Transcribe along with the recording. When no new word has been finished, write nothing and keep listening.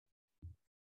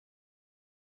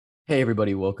Hey,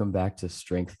 everybody, welcome back to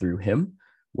Strength Through Him,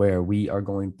 where we are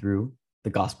going through the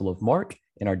Gospel of Mark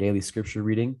in our daily scripture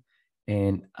reading.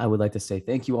 And I would like to say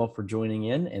thank you all for joining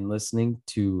in and listening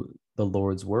to the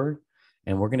Lord's Word.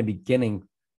 And we're going to be beginning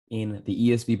in the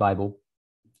ESV Bible,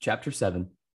 chapter 7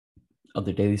 of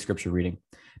the daily scripture reading.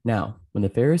 Now, when the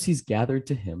Pharisees gathered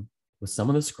to him with some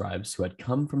of the scribes who had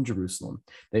come from Jerusalem,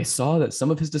 they saw that some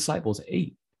of his disciples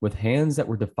ate with hands that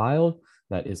were defiled,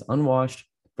 that is, unwashed.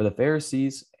 For the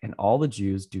Pharisees and all the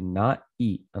Jews do not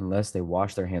eat unless they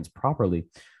wash their hands properly,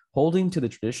 holding to the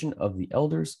tradition of the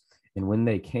elders. And when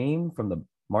they came from the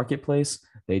marketplace,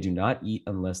 they do not eat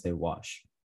unless they wash.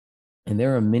 And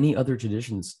there are many other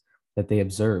traditions that they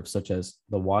observe, such as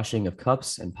the washing of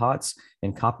cups and pots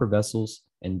and copper vessels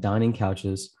and dining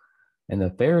couches. And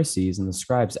the Pharisees and the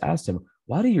scribes asked him,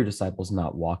 "Why do your disciples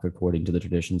not walk according to the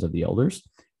traditions of the elders,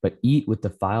 but eat with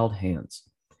defiled hands?"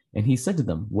 And he said to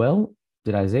them, "Well,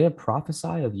 did Isaiah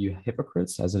prophesy of you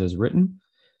hypocrites, as it is written,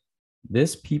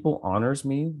 'This people honors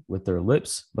me with their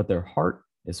lips, but their heart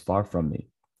is far from me.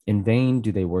 In vain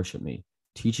do they worship me,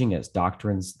 teaching as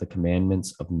doctrines the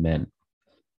commandments of men.'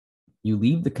 You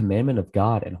leave the commandment of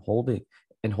God and hold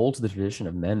to the tradition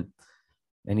of men."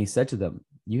 And he said to them,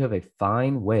 "You have a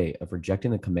fine way of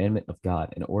rejecting the commandment of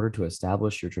God in order to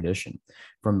establish your tradition.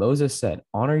 For Moses said,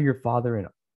 'Honor your father and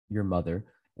your mother,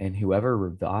 and whoever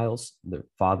reviles their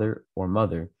father or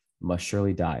mother must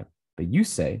surely die.' But you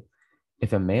say,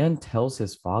 'If a man tells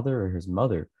his father or his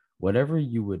mother, whatever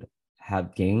you would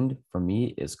have gained from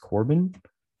me is Corban,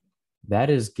 that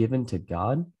is given to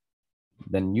God,'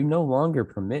 then you no longer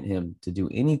permit him to do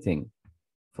anything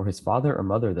for his father or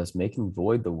mother, thus making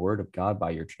void the word of God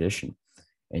by your tradition,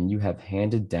 and you have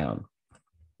handed down.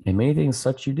 And many things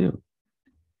such you do."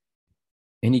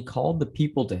 And he called the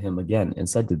people to him again and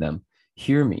said to them,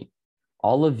 "Hear me,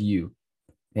 all of you,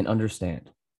 and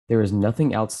understand. There is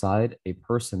nothing outside a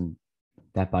person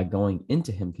that by going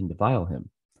into him can defile him,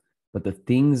 but the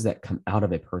things that come out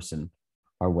of a person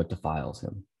are what defiles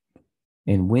him."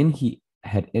 And when he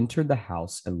had entered the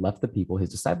house and left the people, his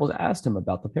disciples asked him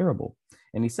about the parable.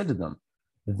 And he said to them,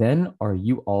 "Then are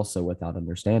you also without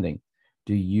understanding?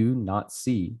 Do you not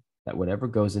see that whatever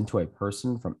goes into a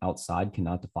person from outside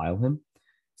cannot defile him,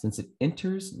 since it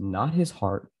enters not his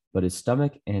heart, but his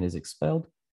stomach, and is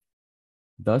expelled?"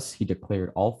 Thus he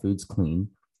declared all foods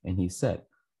clean. And he said,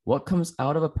 "What comes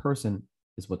out of a person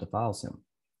is what defiles him.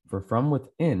 For from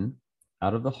within,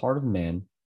 out of the heart of man,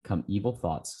 come evil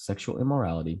thoughts, sexual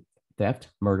immorality,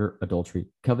 theft, murder,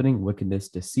 adultery, coveting, wickedness,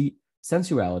 deceit,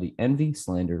 sensuality, envy,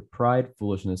 slander, pride,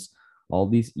 foolishness. All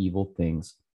these evil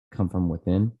things come from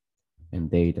within,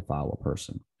 and they defile a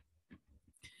person."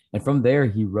 And from there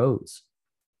he rose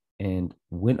and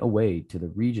went away to the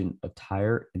region of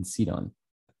Tyre and Sidon.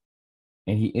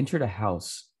 And he entered a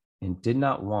house and did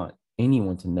not want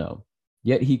anyone to know.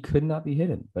 Yet he could not be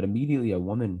hidden. But immediately a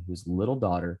woman whose little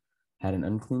daughter had an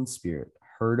unclean spirit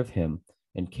heard of him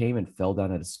and came and fell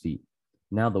down at his feet.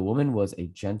 Now the woman was a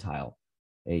Gentile,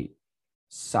 a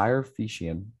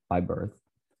Syrophoenician by birth,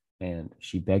 and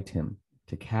she begged him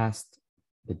to cast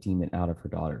the demon out of her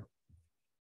daughter.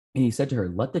 And he said to her,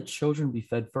 "Let the children be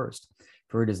fed first,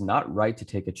 for it is not right to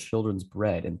take a children's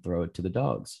bread and throw it to the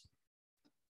dogs."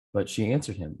 But she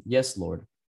answered him, "Yes, Lord,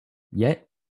 yet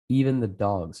even the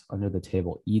dogs under the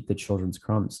table eat the children's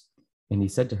crumbs." And he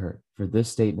said to her, "For this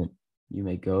statement, you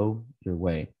may go your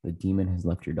way. The demon has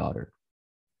left your daughter."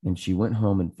 And she went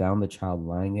home and found the child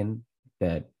lying in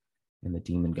bed and the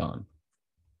demon gone.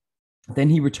 Then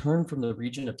he returned from the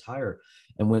region of Tyre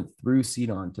and went through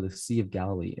Sidon to the Sea of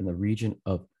Galilee in the region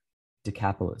of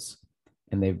Decapolis.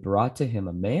 And they brought to him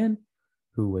a man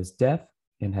who was deaf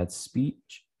and had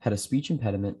a speech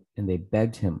impediment, and they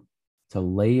begged him to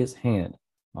lay his hand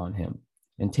on him.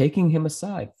 And taking him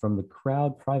aside from the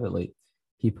crowd privately,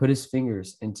 he put his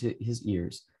fingers into his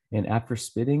ears, and after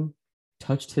spitting,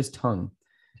 touched his tongue.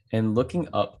 And looking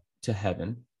up to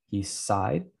heaven, he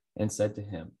sighed and said to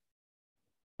him,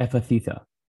 "Ephathetha,"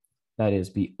 that is,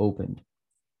 "be opened."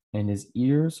 And his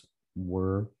ears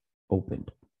were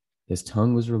opened. His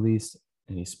tongue was released,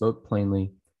 and he spoke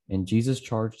plainly. And Jesus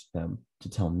charged them to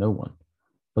tell no one.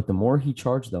 But the more he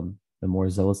charged them, the more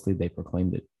zealously they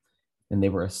proclaimed it. And they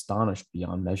were astonished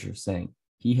beyond measure, saying,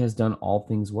 "He has done all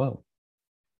things well.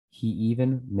 He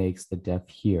even makes the deaf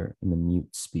hear and the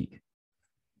mute speak."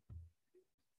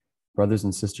 Brothers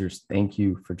and sisters, thank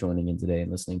you for joining in today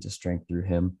and listening to Strength Through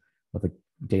Him, with a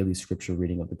daily scripture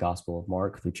reading of the Gospel of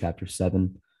Mark through chapter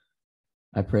 7.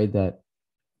 I pray that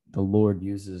the Lord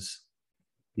uses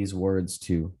these words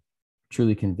to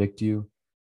truly convict you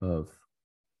of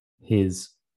his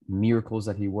miracles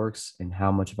that he works and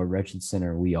how much of a wretched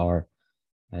sinner we are,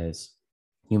 as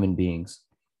human beings.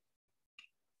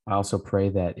 I also pray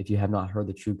that if you have not heard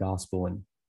the true gospel and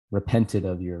repented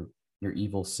of your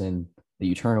evil sin, that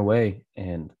you turn away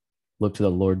and look to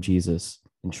the Lord Jesus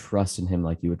and trust in him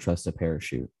like you would trust a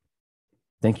parachute.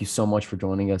 Thank you so much for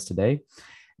joining us today.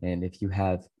 And if you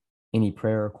have any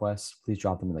prayer requests, please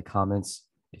drop them in the comments.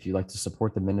 If you'd like to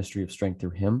support the ministry of Strength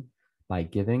Through Him by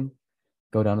giving,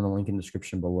 go down in the link in the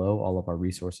description below. All of our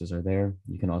resources are there.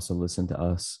 You can also listen to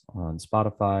us on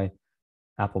Spotify,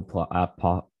 Apple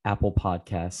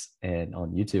Podcasts, and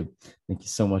on YouTube. Thank you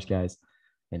so much, guys,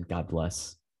 and God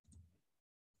bless.